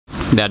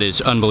That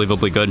is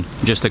unbelievably good.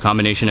 Just the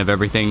combination of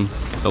everything,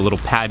 the little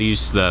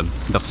patties, the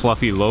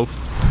fluffy loaf.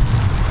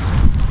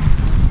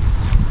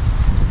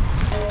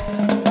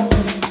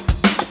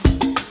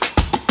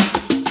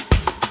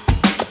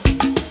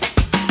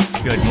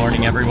 Good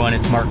morning everyone,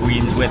 it's Mark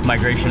Wiens with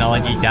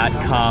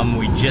migrationology.com.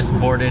 We just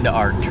boarded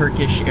our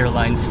Turkish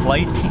Airlines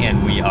flight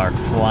and we are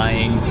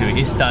flying to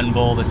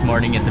Istanbul this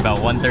morning. It's about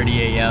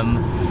 1:30 a.m.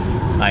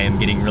 I am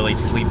getting really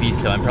sleepy,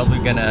 so I'm probably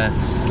gonna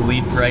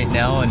sleep right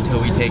now until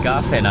we take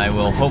off, and I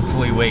will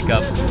hopefully wake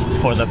up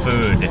for the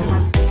food.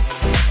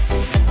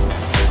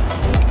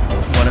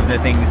 One of the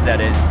things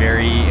that is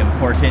very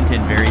important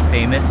and very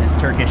famous is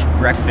Turkish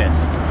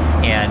breakfast,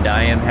 and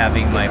I am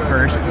having my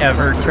first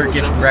ever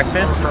Turkish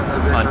breakfast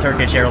on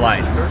Turkish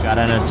Airlines. Got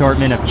an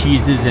assortment of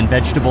cheeses and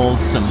vegetables,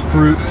 some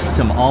fruit,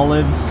 some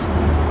olives.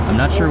 I'm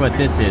not sure what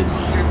this is.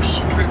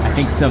 I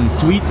think some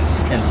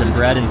sweets and some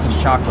bread and some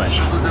chocolate.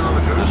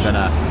 I'm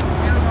gonna,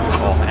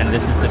 oh, and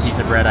this is the piece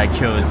of bread I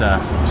chose, a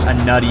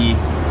nutty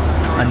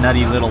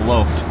little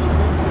loaf.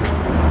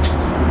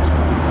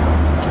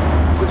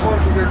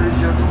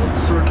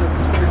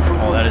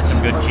 Oh, that is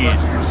some good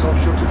cheese.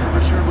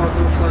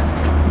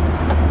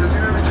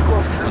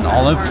 An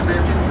olive.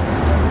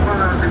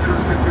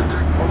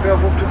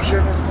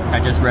 I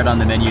just read on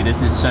the menu,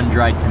 this is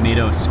sun-dried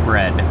tomato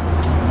spread.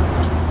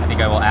 I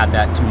think I will add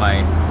that to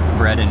my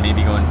bread and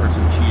maybe go in for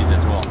some cheese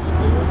as well.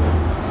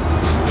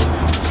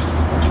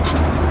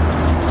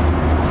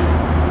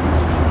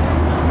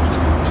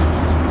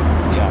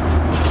 Yeah.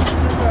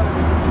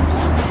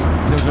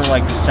 Those are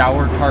like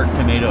sour tart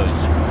tomatoes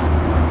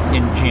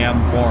in jam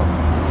form.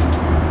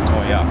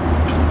 Oh yeah.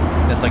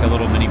 That's like a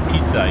little mini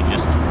pizza I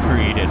just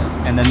created.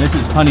 And then this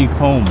is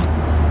honeycomb.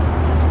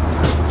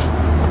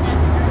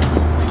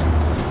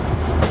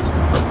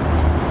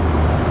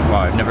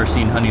 Wow, I've never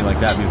seen honey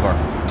like that before.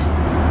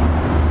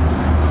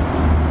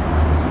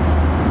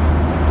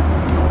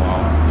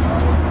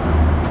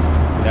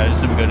 That is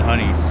some good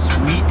honey.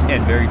 Sweet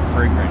and very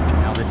fragrant.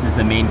 Now this is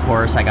the main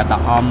course. I got the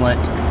omelet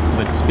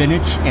with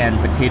spinach and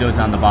potatoes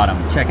on the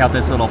bottom. Check out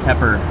this little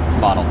pepper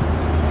bottle.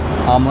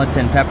 Omelets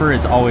and pepper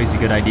is always a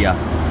good idea.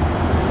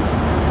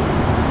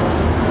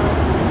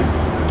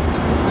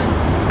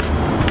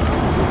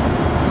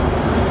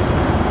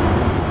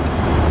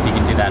 You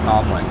can do that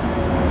omelet.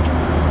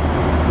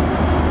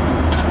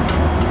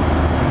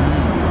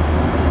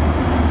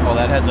 Oh,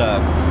 that has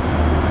a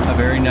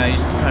very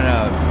nice kind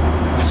of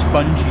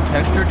spongy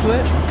texture to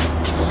it.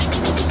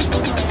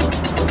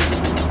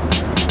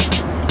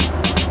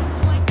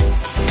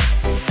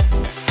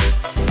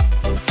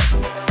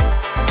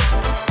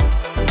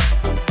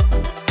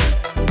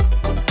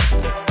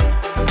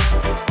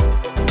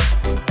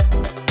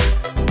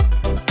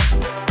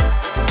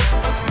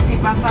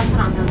 Seatbelt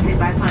fastened until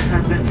seatbelt signs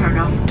has been turned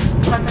off.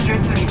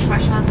 Passengers who need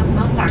special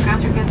assistance or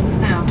can't request to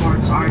stay on board,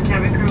 so our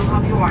cabin crew will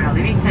help you while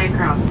leaving the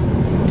aircraft.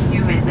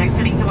 You may select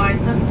tuning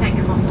devices. Thank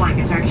you for flying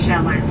with Turkish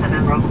Airlines and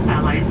member of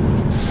Airlines.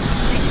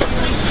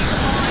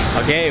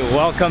 Okay,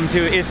 welcome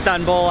to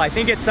Istanbul. I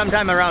think it's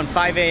sometime around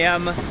 5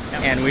 a.m.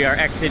 and we are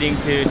exiting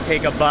to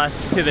take a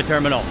bus to the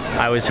terminal.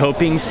 I was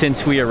hoping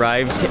since we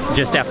arrived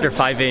just after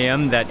 5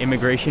 a.m. that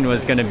immigration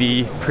was gonna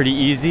be pretty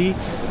easy,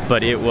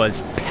 but it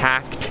was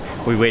packed.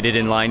 We waited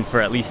in line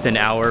for at least an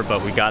hour,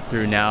 but we got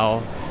through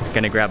now.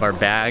 Gonna grab our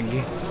bag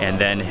and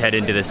then head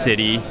into the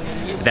city.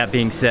 That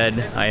being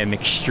said, I am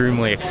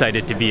extremely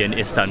excited to be in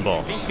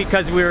Istanbul.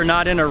 Because we are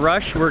not in a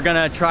rush, we're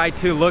gonna try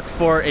to look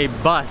for a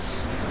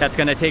bus that's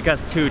gonna take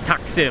us to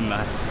Taksim,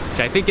 which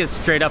I think is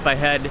straight up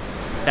ahead.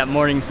 That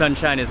morning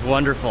sunshine is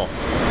wonderful.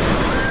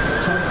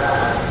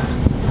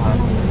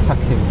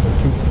 Taksim.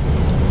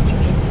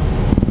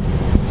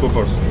 2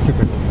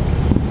 person.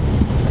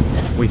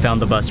 We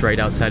found the bus right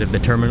outside of the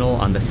terminal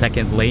on the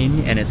second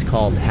lane, and it's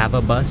called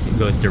Hava Bus. It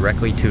goes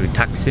directly to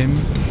Taksim,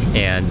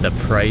 and the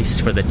price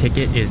for the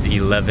ticket is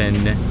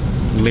 11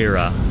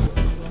 lira.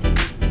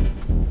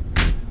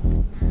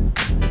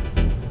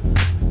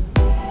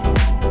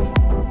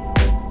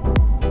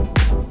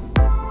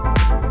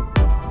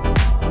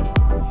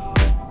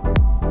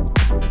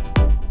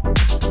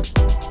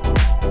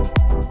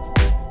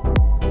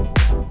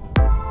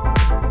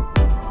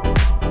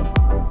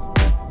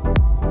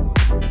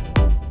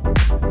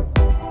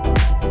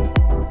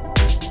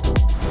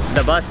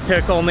 The bus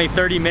took only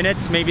 30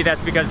 minutes. Maybe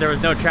that's because there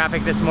was no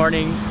traffic this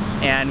morning,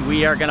 and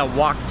we are gonna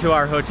walk to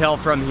our hotel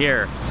from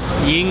here.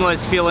 Ying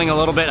was feeling a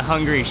little bit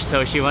hungry,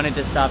 so she wanted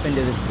to stop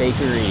into this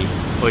bakery,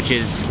 which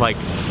is like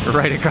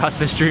right across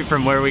the street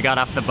from where we got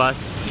off the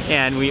bus.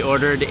 And we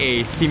ordered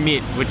a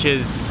simit, which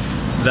is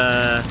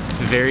the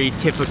very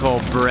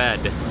typical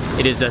bread.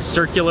 It is a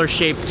circular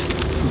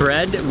shaped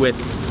bread with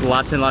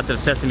lots and lots of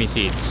sesame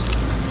seeds.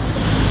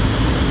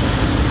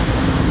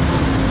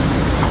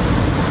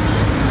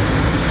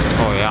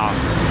 Oh yeah.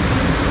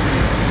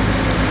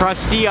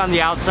 Crusty on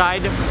the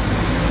outside,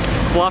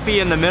 fluffy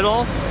in the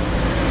middle,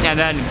 and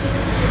then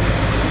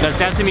the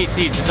sesame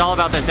seeds. It's all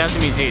about the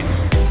sesame seeds.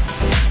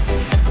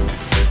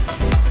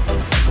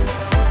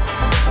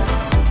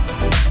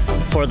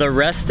 For the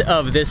rest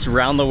of this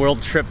round the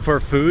world trip for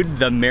food,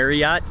 the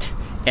Marriott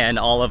and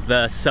all of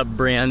the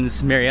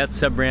sub-brands, Marriott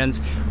sub-brands,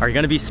 are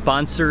gonna be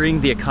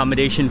sponsoring the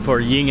accommodation for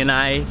Ying and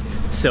I.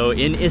 So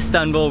in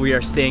Istanbul, we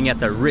are staying at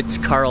the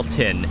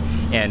Ritz-Carlton,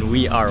 and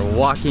we are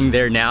walking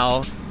there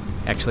now.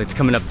 Actually, it's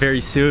coming up very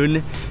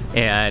soon,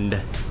 and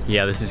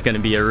yeah, this is gonna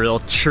be a real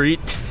treat.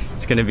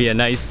 It's gonna be a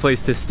nice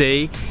place to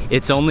stay.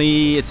 It's a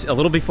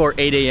little before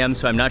 8 a.m.,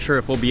 so I'm not sure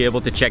if we'll be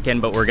able to check in,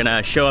 but we're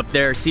gonna show up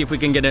there, see if we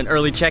can get an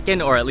early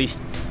check-in or at least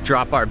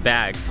drop our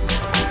bags.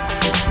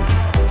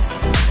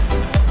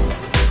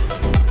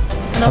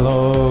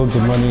 Hello,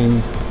 good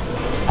morning.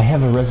 I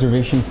have a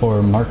reservation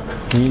for Mark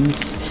Queens.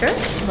 Sure.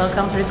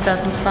 Welcome to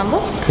Ritz-Carlton,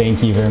 Istanbul.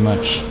 Thank you very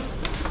much.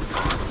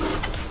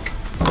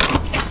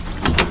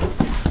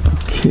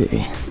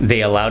 Okay.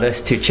 They allowed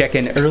us to check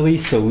in early,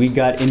 so we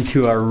got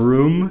into our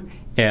room,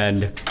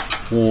 and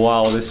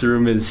wow, this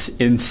room is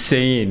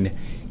insane.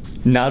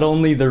 Not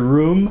only the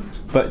room,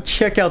 but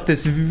check out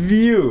this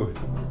view.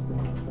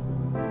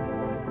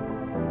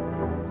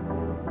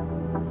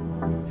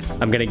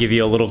 I'm gonna give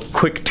you a little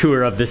quick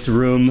tour of this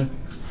room,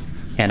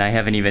 and I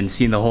haven't even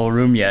seen the whole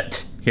room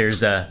yet.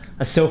 Here's a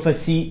sofa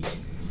seat,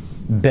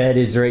 bed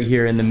is right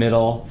here in the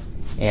middle,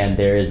 and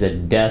there is a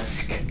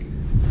desk,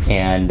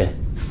 and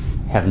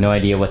have no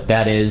idea what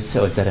that is.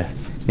 So is that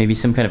maybe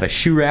some kind of a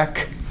shoe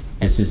rack?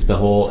 This is the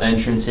whole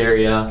entrance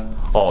area.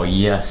 Oh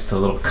yes, the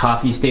little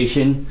coffee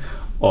station.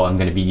 Oh, I'm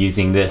gonna be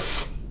using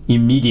this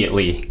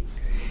immediately.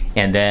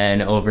 And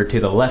then over to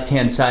the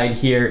left-hand side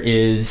here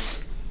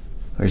is,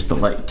 where's the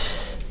light?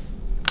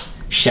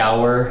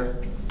 Shower,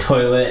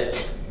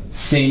 toilet,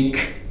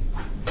 sink,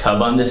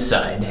 tub on this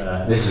side.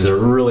 This is a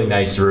really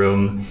nice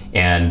room,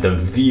 and the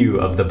view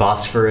of the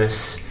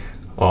Bosphorus.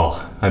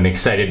 Oh, I'm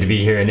excited to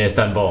be here in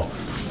Istanbul.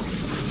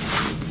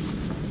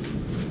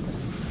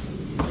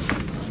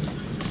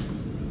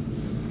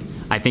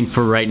 I think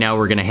for right now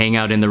we're gonna hang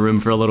out in the room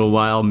for a little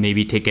while,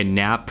 maybe take a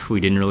nap. We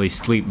didn't really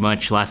sleep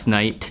much last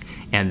night,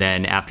 and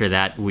then after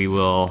that we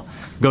will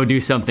go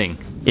do something.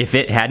 If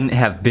it hadn't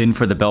have been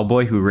for the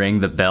bellboy who rang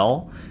the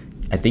bell,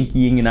 I think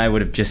Ying and I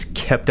would have just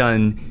kept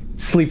on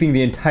sleeping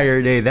the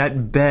entire day.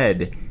 That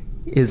bed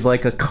is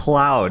like a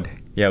cloud.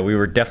 Yeah, we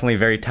were definitely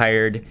very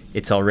tired.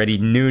 It's already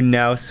noon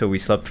now, so we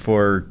slept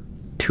for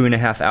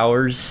 2.5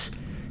 hours,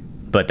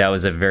 but that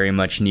was a very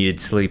much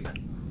needed sleep.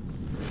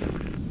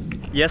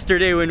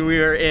 Yesterday when we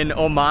were in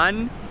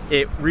Oman,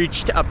 it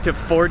reached up to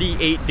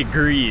 48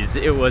 degrees.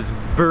 It was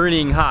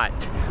burning hot.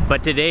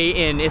 But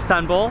today in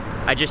Istanbul,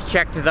 I just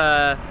checked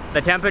the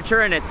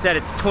temperature and it said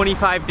it's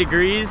 25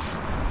 degrees.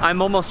 I'm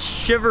almost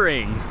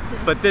shivering,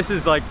 but this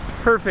is like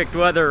perfect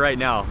weather right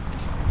now.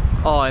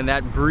 Oh, and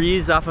that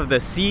breeze off of the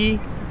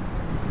sea.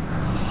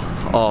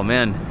 Oh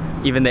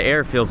man, even the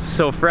air feels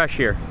so fresh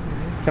here.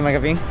 Come on,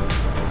 Kaping.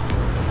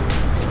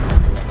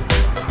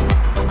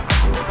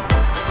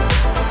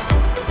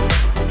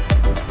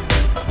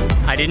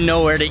 I didn't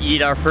know where to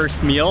eat our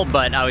first meal,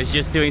 but I was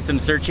just doing some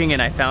searching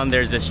and I found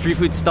there's a street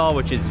food stall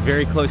which is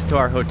very close to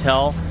our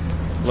hotel,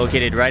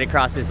 located right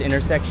across this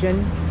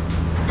intersection,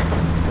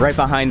 right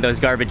behind those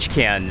garbage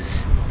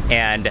cans.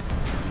 And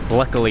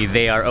luckily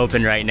they are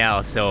open right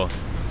now, so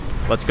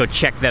let's go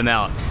check them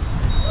out.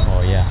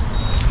 Oh yeah,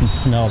 you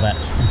can smell that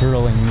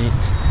grilling meat.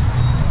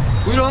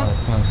 Oh, that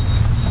smells.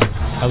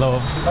 Hello.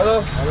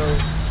 Hello.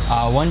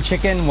 Hello. One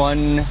chicken,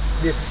 one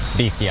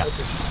beef, yeah.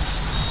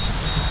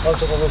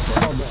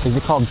 Is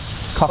it called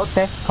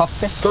kofte?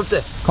 Kofte?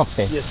 Kofte.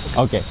 Kofte. Yes.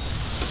 Okay.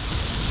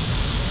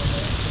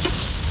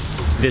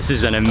 This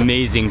is an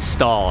amazing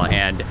stall,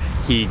 and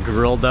he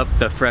grilled up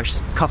the fresh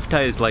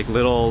kofte, is like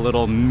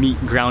little meat,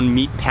 ground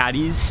meat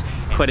patties.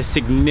 Quite a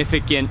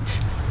significant,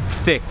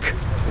 thick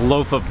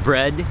loaf of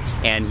bread,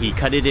 and he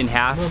cut it in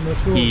half.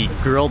 He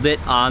grilled it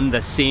on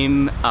the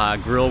same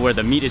grill where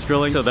the meat is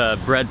grilling, so the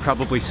bread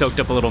probably soaked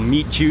up a little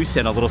meat juice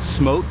and a little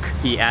smoke.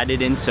 He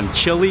added in some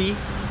chili.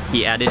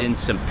 He added in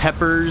some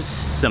peppers,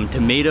 some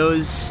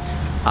tomatoes,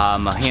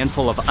 a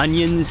handful of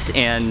onions,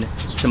 and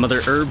some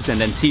other herbs, and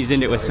then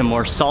seasoned it with some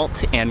more salt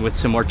and with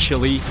some more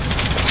chili.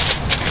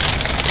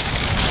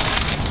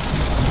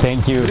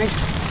 Thank you. You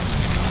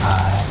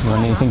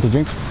want anything to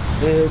drink?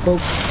 Coke.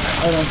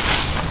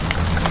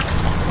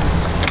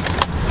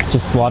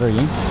 Just water,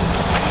 Ying?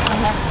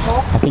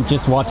 I think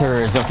just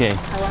water is okay.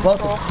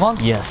 Water. One?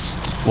 Yes,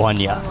 one,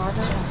 yeah.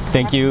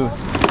 Thank you.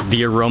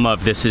 The aroma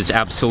of this is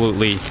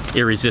absolutely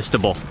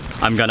irresistible.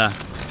 I'm gonna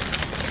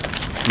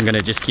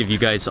just give you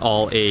guys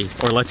all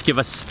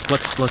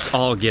let's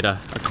all get a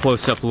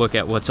close-up look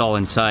at what's all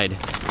inside.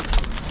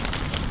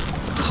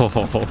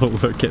 Oh,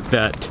 look at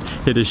that.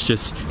 It is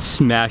just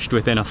smashed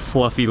within a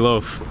fluffy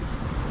loaf.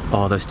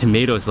 Oh, those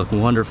tomatoes look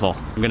wonderful.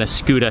 I'm gonna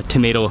scoot a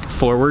tomato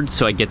forward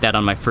so I get that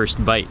on my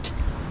first bite.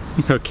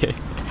 Okay,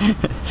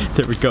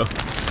 there we go.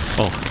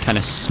 Oh, kind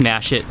of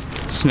smash it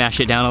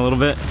down a little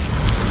bit.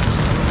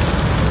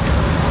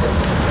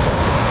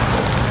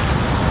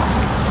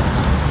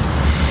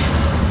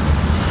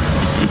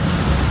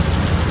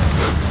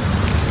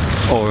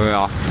 Oh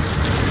yeah,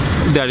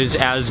 that is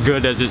as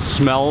good as it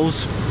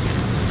smells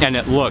and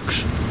it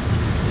looks.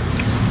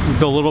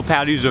 The little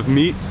patties of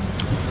meat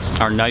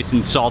are nice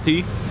and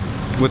salty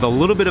with a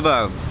little bit of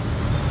a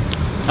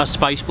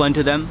spice blend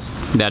to them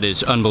that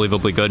is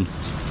unbelievably good.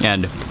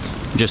 And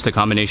just the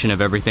combination of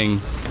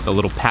everything, the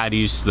little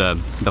patties, the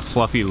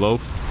fluffy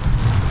loaf.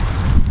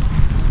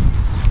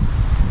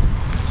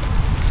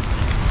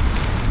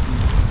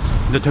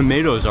 The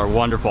tomatoes are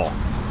wonderful.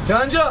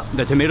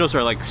 The tomatoes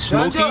are like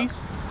smoky,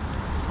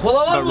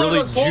 but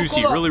really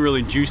juicy,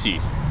 really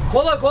juicy.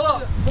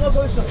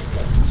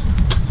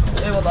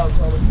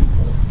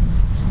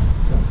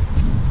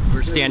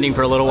 We're standing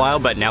for a little while,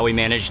 but now we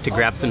managed to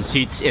grab some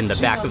seats in the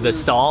back of the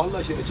stall.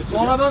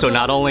 So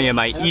not only am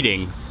I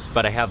eating,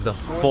 but I have the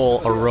full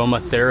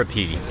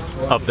aromatherapy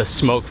of the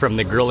smoke from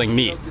the grilling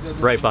meat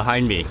right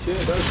behind me.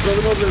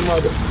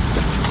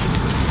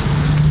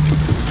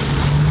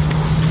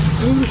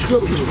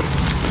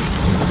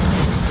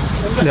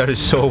 That is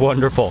so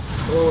wonderful.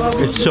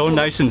 It's so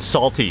nice and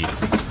salty.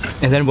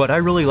 And then what I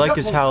really like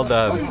is how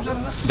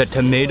the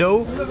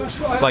tomato,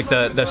 like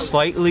the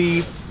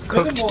slightly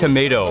cooked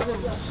tomato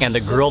and the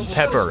grilled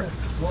pepper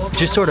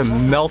just sort of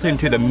melt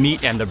into the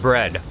meat and the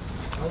bread.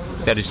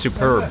 That is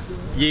superb.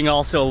 Ying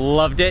also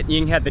loved it.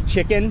 Ying had the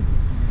chicken.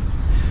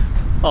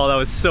 Oh, that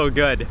was so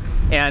good.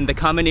 And the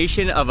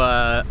combination of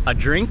a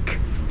drink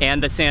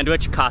and the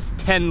sandwich cost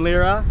 10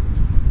 lira.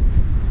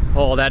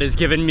 Oh, that has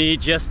given me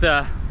just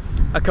a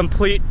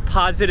complete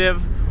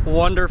positive,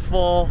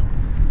 wonderful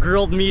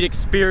grilled meat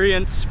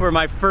experience for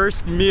my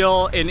first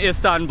meal in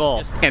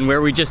Istanbul. And where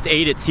we just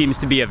ate, it seems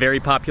to be a very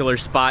popular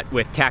spot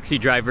with taxi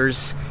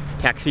drivers.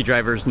 Taxi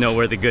drivers know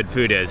where the good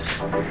food is.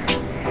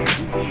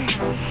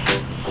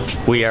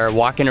 We are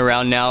walking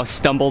around now,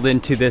 stumbled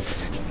into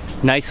this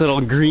nice little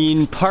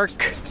green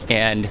park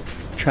and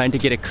trying to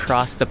get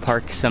across the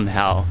park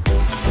somehow.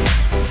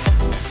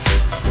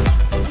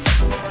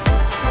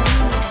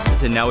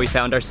 And now we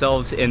found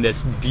ourselves in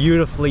this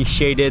beautifully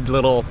shaded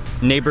little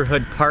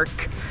neighborhood park.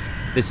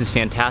 This is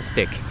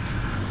fantastic.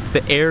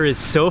 The air is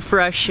so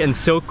fresh and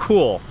so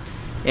cool,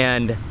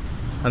 and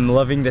I'm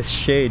loving this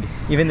shade.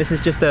 Even this is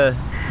just a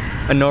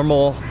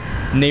normal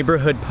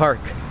neighborhood park,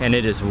 and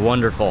it is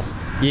wonderful.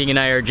 Ying and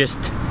I are just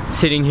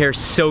sitting here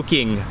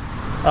soaking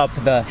up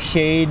the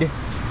shade,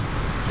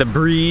 the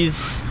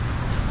breeze,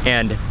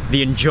 and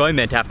the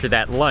enjoyment after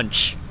that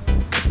lunch.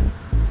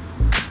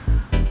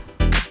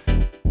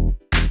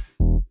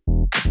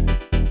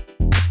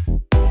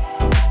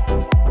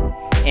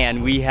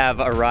 And we have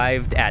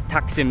arrived at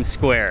Taksim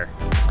Square.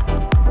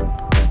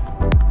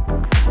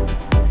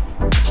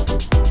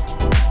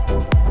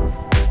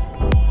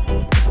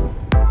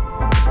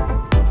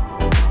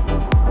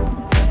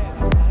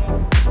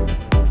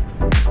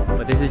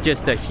 But this is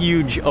just a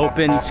huge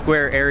open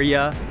square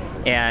area,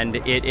 and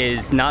it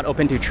is not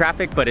open to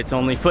traffic, but it's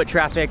only foot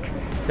traffic.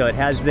 So it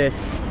has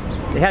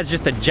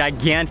just a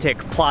gigantic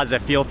plaza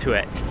feel to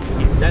it.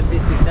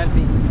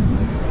 Selfie.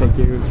 Thank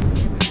you.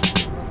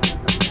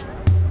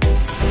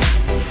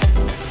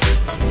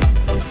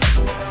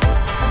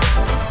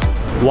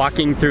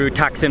 Walking through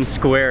Taksim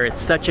Square, it's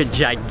such a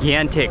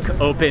gigantic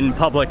open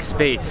public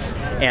space,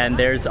 and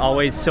there's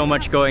always so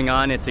much going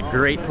on. It's a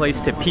great place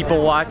to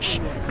people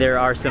watch. There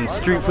are some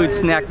street food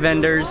snack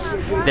vendors.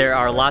 There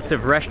are lots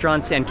of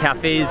restaurants and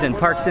cafes and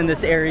parks in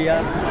this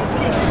area.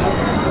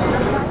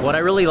 What I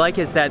really like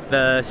is that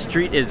the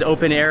street is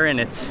open air, and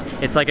it's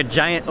like a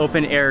giant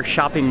open air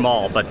shopping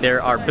mall, but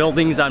there are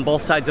buildings on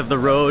both sides of the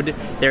road.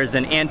 There's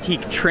an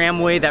antique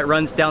tramway that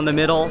runs down the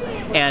middle,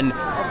 and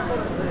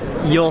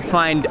you'll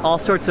find all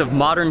sorts of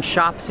modern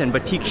shops and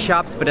boutique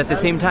shops, but at the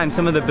same time,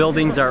 some of the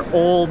buildings are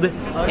old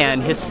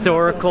and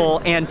historical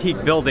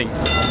antique buildings.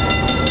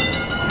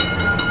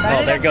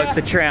 Oh, there goes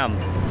the tram.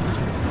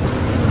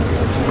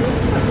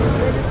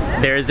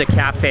 There's a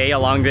cafe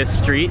along this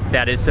street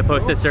that is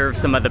supposed to serve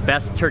some of the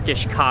best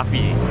Turkish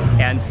coffee,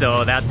 and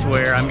so that's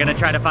where I'm gonna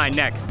try to find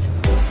next.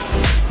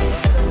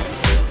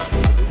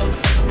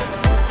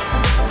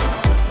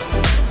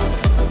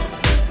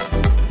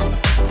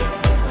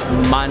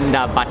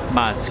 Manda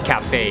Batmas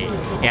Cafe,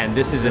 and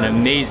this is an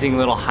amazing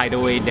little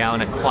hideaway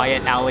down a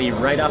quiet alley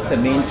right off the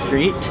main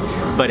street,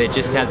 but it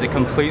just has a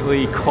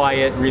completely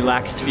quiet,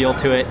 relaxed feel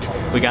to it.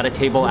 We got a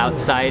table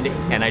outside,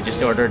 and I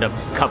just ordered a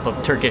cup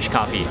of Turkish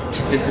coffee.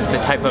 This is the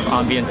type of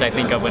ambience I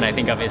think of when I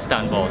think of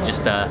Istanbul,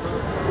 just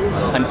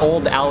an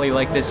old alley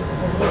like this,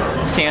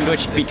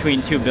 sandwiched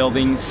between two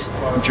buildings,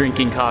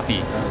 drinking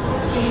coffee.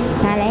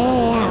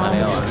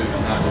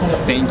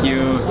 Thank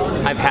you.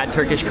 I've had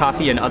Turkish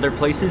coffee in other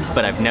places,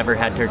 but I've never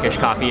had Turkish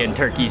coffee in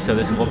Turkey, so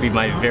this will be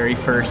my very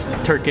first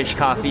Turkish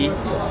coffee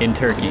in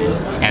Turkey.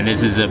 And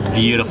this is a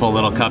beautiful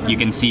little cup. You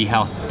can see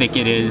how thick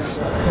it is.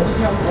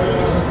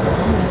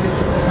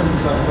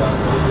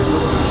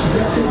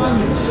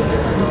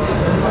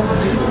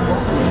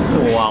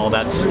 Wow,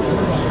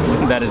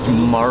 that is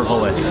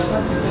marvelous.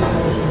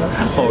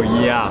 Oh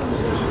yeah.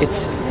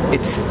 It's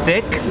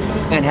thick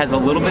and has a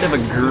little bit of a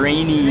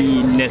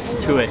graininess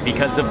to it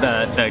because of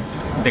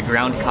the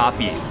ground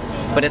coffee.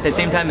 But at the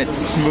same time, it's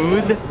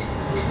smooth.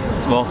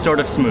 Well, sort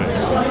of smooth.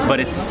 But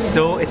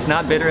it's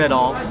not bitter at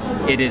all.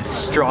 It is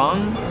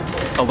strong,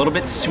 a little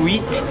bit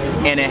sweet,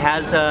 and it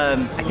has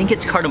I think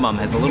it's cardamom,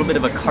 has a little bit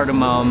of a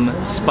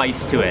cardamom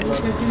spice to it.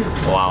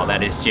 Wow,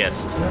 that is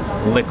just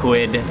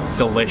liquid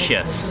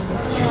delicious.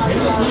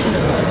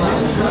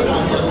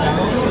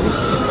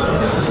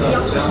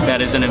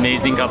 That is an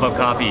amazing cup of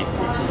coffee.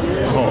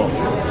 Oh,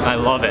 I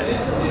love it.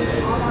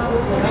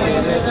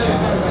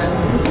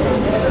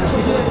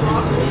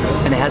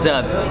 And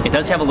it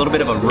does have a little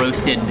bit of a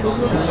roasted,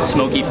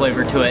 smoky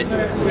flavor to it.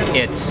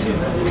 It's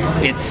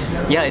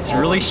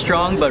really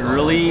strong, but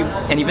really,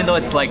 and even though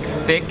it's like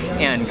thick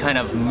and kind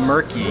of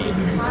murky,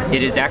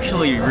 it is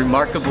actually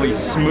remarkably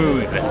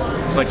smooth,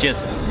 but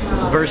just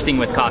bursting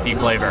with coffee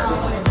flavor.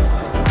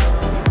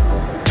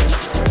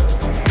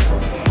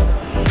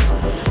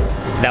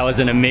 That was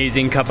an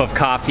amazing cup of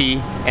coffee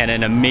and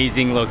an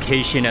amazing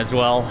location as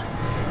well.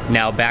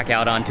 Now back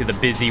out onto the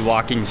busy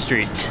walking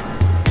street.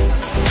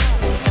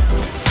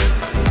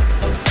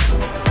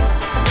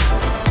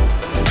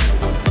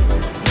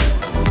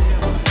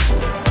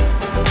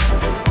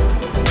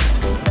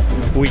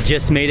 We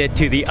just made it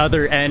to the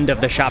other end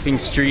of the shopping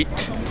street.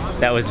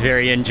 That was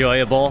very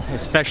enjoyable,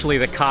 especially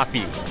the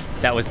coffee.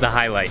 That was the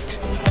highlight.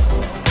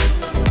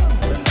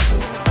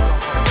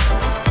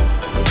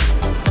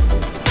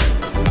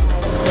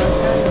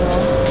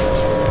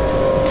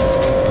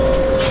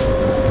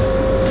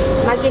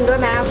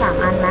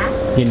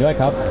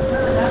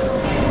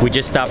 We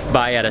just stopped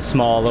by at a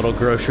small little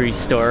grocery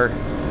store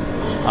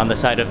on the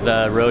side of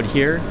the road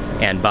here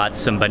and bought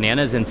some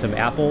bananas and some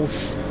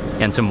apples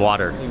and some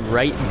water.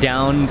 Right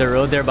down the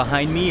road there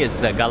behind me is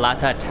the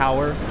Galata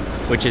Tower,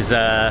 which is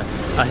a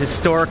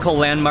historical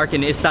landmark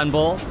in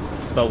Istanbul,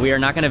 but we are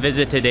not going to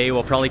visit today.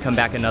 We'll probably come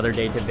back another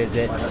day to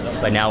visit,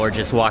 but now we're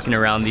just walking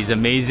around these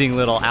amazing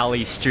little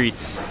alley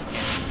streets.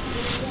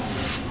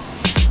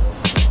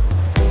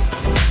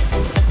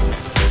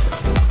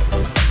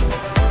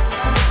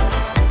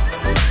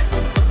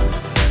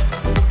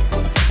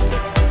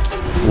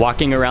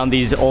 Walking around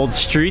these old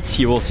streets,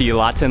 you will see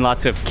lots and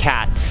lots of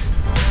cats.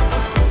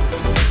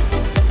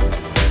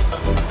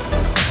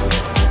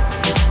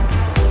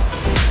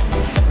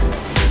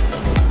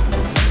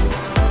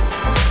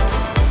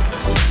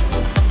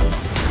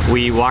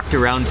 We walked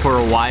around for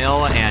a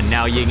while, and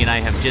now Ying and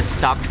I have just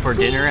stopped for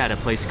dinner at a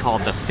place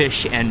called the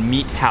Fish and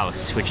Meat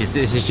House, this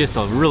is just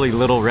a really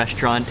little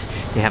restaurant.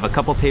 They have a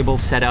couple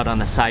tables set out on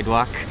the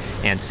sidewalk,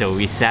 and so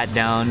we sat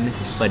down,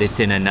 but it's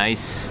in a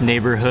nice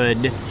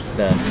neighborhood,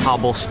 the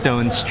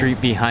cobblestone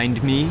street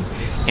behind me,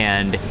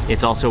 and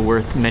it's also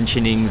worth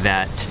mentioning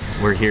that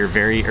we're here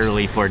very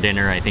early for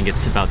dinner. I think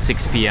it's about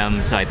 6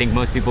 p.m. so I think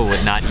most people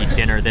would not eat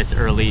dinner this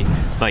early,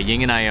 but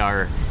Ying and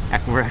I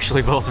we're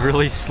actually both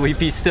really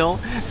sleepy still,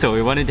 so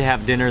we wanted to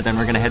have dinner, then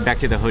we're gonna head back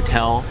to the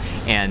hotel,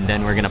 and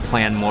then we're gonna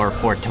plan more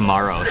for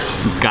tomorrow.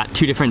 We've got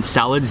two different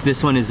salads.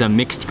 This one is a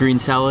mixed green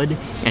salad,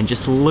 and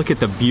just look at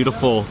the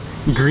beautiful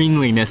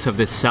greenliness of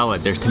this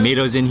salad. There's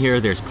tomatoes in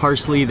here, there's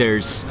parsley,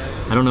 there's,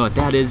 I don't know what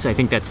that is, I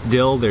think that's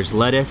dill, there's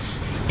lettuce,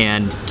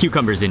 and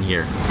cucumbers in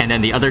here. And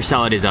then the other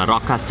salad is a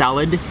rocca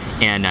salad,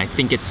 and I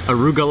think it's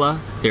arugula.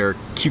 There are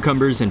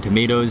cucumbers and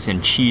tomatoes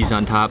and cheese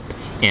on top,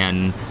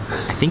 and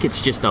I think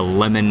it's just a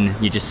lemon,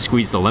 you just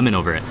squeeze the lemon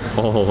over it.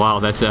 Oh wow,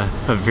 that's a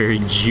very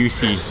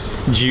juicy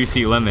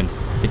lemon.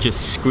 It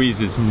just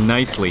squeezes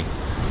nicely.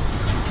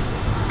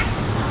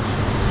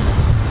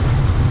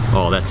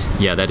 Oh,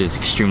 that is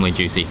extremely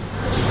juicy.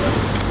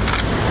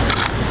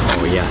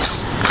 Oh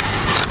yes.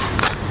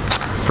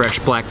 Fresh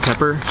black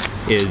pepper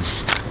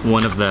is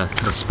one of the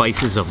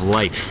spices of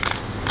life.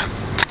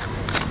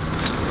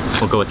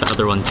 We'll go with the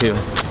other one too.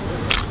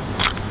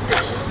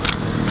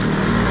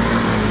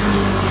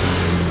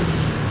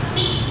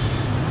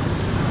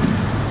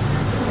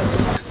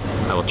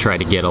 I will try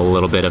to get a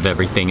little bit of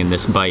everything in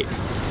this bite.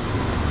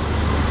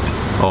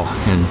 Oh,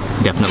 and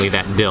definitely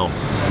that dill.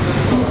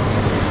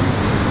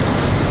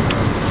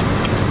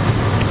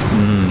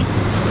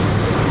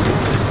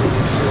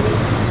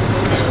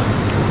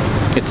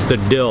 It's the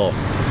dill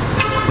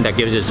that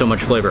gives it so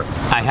much flavor.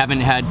 I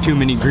haven't had too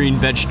many green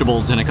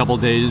vegetables in a couple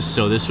days,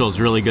 so this feels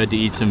really good to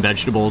eat some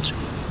vegetables.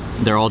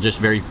 They're all just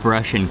very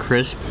fresh and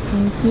crisp.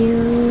 Thank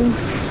you.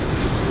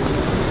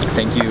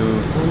 Thank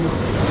you.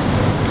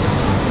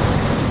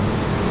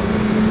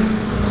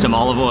 Some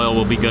olive oil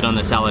will be good on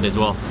the salad as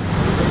well.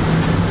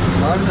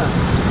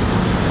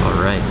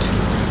 All right.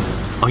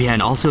 Oh yeah,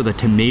 and also the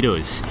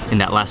tomatoes in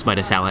that last bite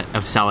of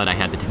salad I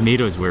had. The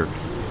tomatoes were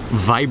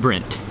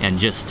vibrant and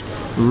just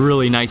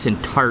really nice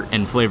and tart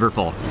and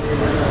flavorful.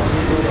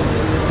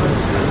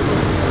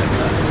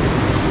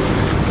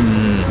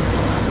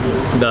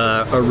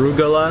 The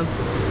arugula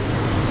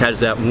has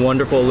that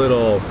wonderful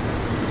little,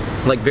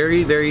 like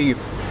very, very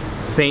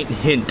faint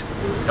hint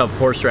of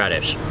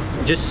horseradish.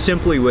 Just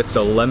simply with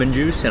the lemon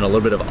juice and a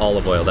little bit of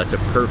olive oil. That's a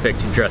perfect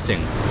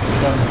dressing.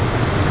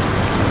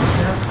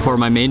 For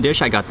my main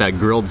dish, I got the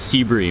grilled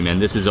sea bream,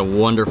 and this is a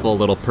wonderful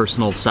little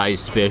personal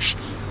sized fish.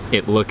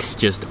 It looks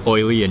just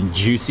oily and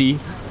juicy,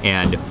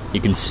 and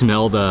you can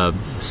smell the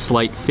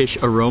slight fish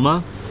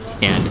aroma,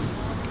 and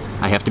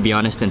I have to be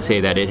honest and say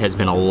that it has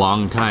been a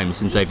long time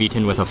since I've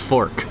eaten with a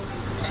fork.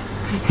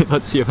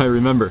 Let's see if I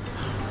remember.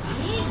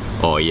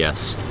 Oh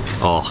yes.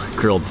 Oh,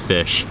 grilled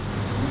fish.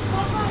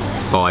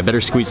 Oh, I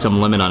better squeeze some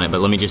lemon on it,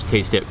 but let me just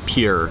taste it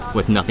pure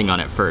with nothing on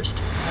it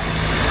first.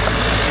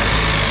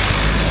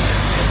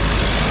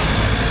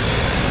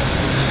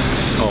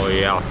 Oh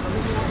yeah.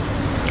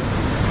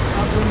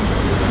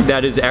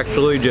 That is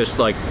actually just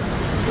like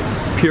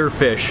pure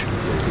fish,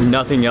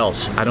 nothing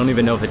else. I don't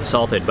even know if it's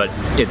salted, but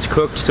it's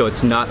cooked, so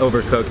it's not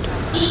overcooked.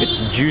 It's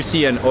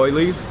juicy and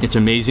oily. It's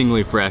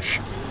amazingly fresh.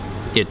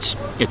 It's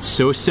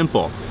so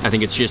simple. I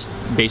think it's just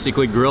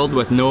basically grilled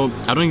with no,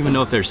 I don't even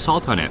know if there's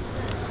salt on it,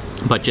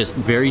 but just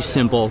very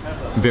simple,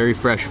 very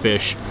fresh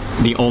fish.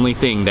 The only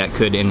thing that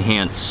could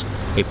enhance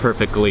a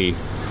perfectly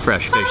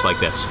fresh fish like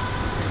this.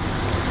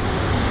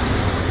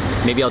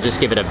 Maybe I'll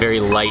just give it a very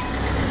light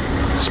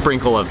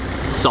sprinkle of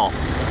salt.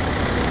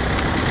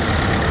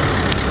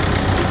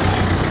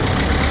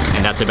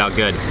 And that's about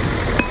good.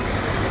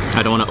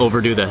 I don't want to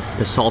overdo the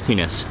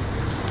saltiness.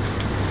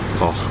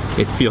 Oh,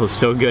 it feels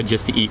so good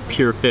just to eat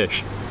pure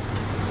fish.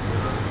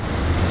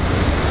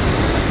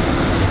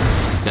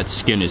 That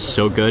skin is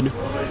so good.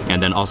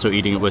 And then also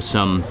eating it with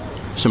some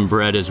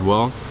bread as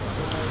well.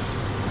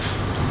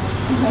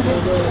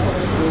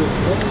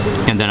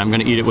 And then I'm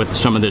gonna eat it with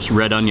some of this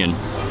red onion.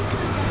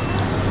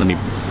 Let me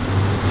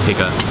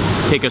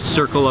take a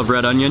circle of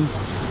red onion.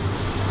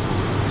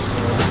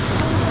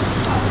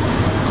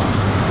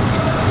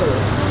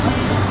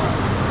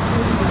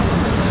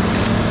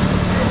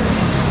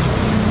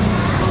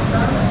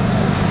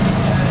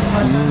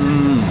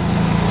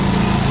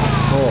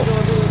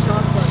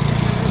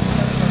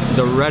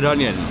 The red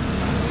onion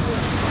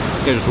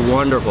is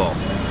wonderful.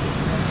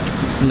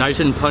 Nice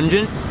and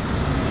pungent,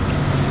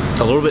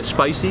 a little bit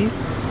spicy,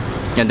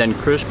 and then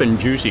crisp and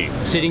juicy.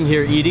 Sitting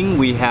here eating,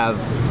 we have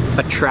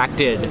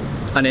attracted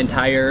an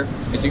entire,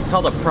 is it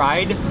called a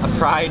pride? A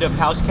pride of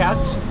house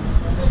cats?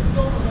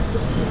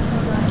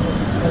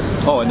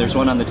 Oh, and there's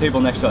one on the table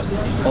next to us.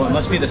 Oh, it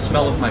must be the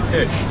smell of my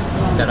fish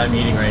that I'm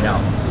eating right now.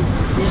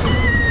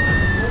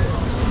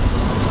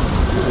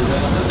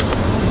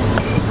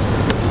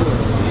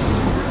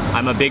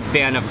 I'm a big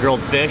fan of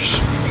grilled fish,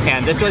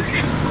 and this was,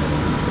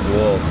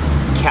 whoa,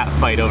 cat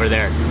fight over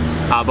there.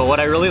 But what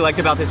I really liked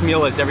about this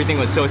meal is everything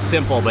was so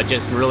simple, but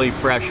just really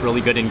fresh,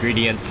 really good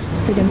ingredients.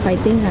 Freedom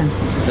fighting, huh?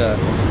 This is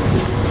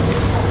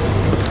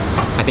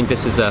I think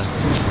this is a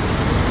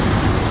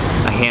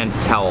hand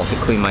towel to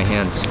clean my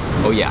hands.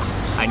 Oh yeah,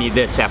 I need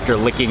this after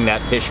licking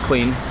that fish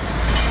clean.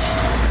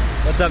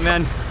 What's up,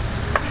 man?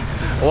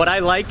 What I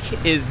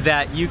like is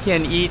that you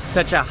can eat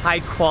such a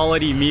high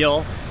quality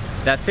meal.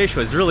 That fish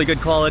was really good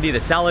quality,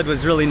 the salad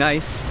was really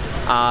nice,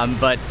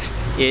 but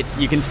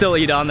you can still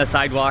eat on the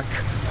sidewalk,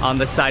 on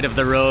the side of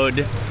the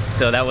road.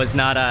 So that was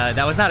not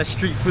a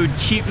street food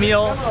cheap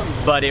meal,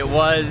 but it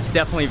was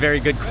definitely very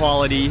good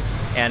quality,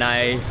 and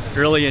I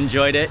really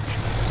enjoyed it.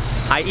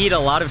 I eat a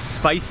lot of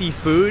spicy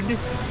food,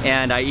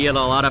 and I eat a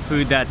lot of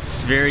food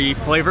that's very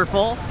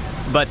flavorful,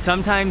 but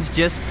sometimes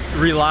just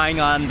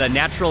relying on the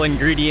natural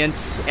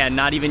ingredients and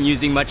not even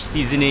using much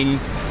seasoning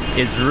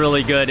is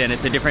really good, and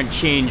it's a different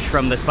change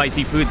from the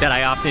spicy food that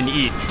I often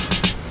eat.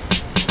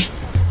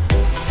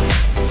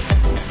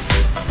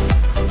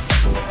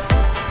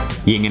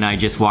 Ying and I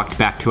just walked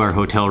back to our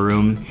hotel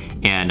room,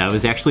 and I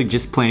was actually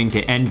just planning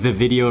to end the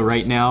video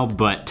right now,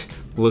 but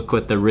look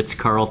what the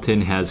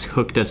Ritz-Carlton has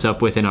hooked us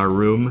up with in our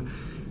room.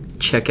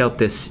 Check out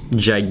this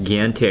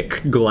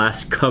gigantic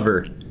glass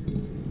cover.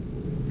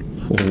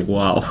 Oh,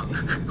 wow.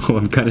 Oh,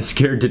 I'm kind of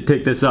scared to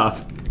take this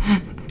off.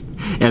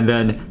 And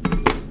then,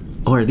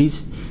 oh, are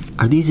these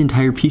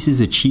entire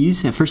pieces of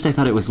cheese? At first I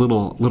thought it was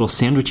little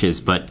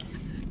sandwiches, but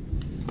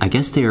I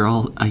guess they are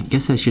all, I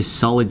guess that's just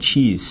solid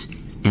cheese.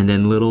 And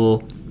then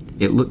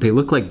they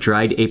look like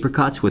dried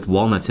apricots with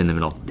walnuts in the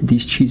middle. Did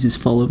these cheeses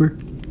fall over?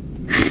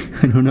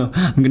 I don't know.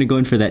 I'm gonna go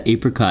in for that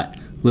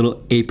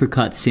little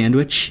apricot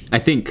sandwich, I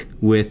think,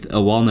 with a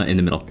walnut in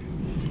the middle.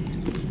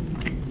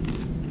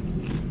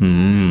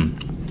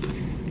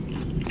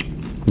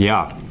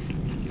 Yeah.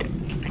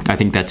 I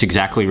think that's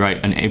exactly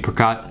right. An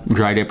apricot,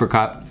 dried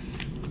apricot.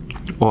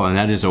 Oh, and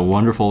that is a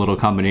wonderful little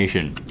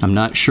combination. I'm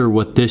not sure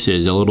what this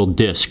is, a little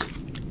disc,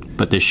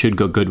 but this should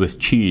go good with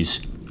cheese.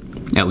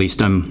 At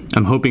least I'm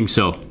hoping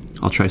so.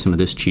 I'll try some of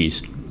this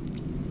cheese.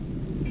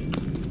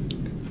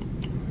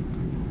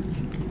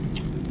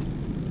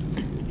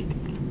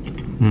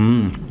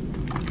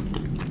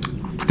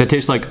 That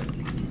tastes like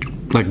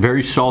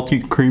very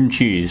salty cream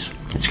cheese.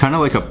 It's kind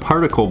of like a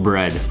particle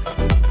bread.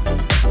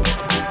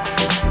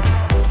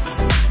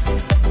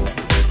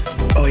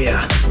 Oh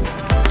yeah.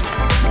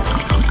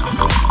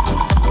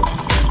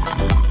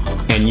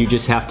 And you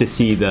just have to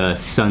see the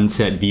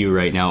sunset view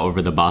right now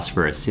over the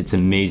Bosphorus. It's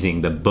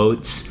amazing. The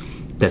boats,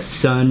 the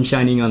sun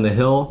shining on the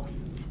hill.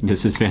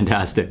 This is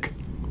fantastic.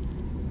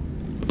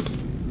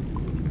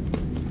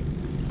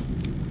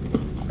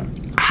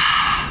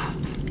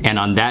 And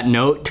on that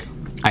note,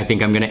 I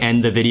think I'm gonna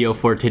end the video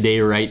for today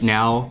right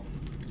now.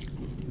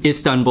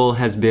 Istanbul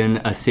has been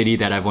a city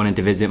that I've wanted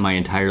to visit my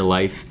entire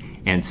life,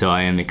 and so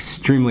I am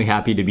extremely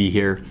happy to be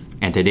here.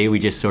 And today we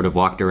just sort of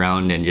walked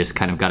around and just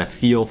kind of got a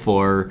feel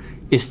for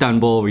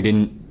Istanbul. We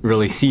didn't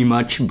really see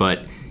much,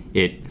 but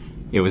it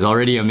was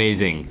already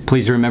amazing.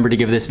 Please remember to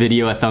give this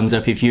video a thumbs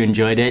up if you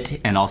enjoyed it,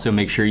 and also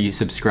make sure you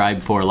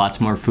subscribe for lots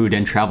more food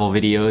and travel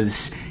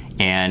videos.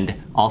 And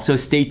also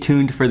stay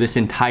tuned for this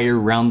entire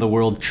round the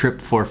world trip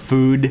for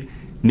food.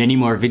 Many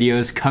more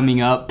videos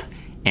coming up,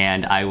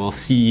 and I will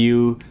see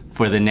you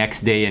for the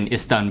next day in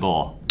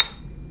Istanbul.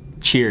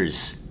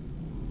 Cheers.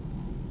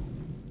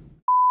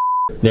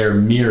 There are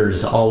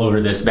mirrors all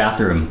over this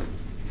bathroom.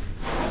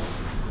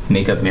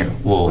 Makeup mirror.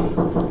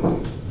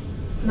 Whoa.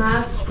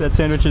 That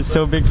sandwich is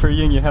so big for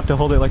you and you have to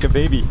hold it like a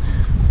baby.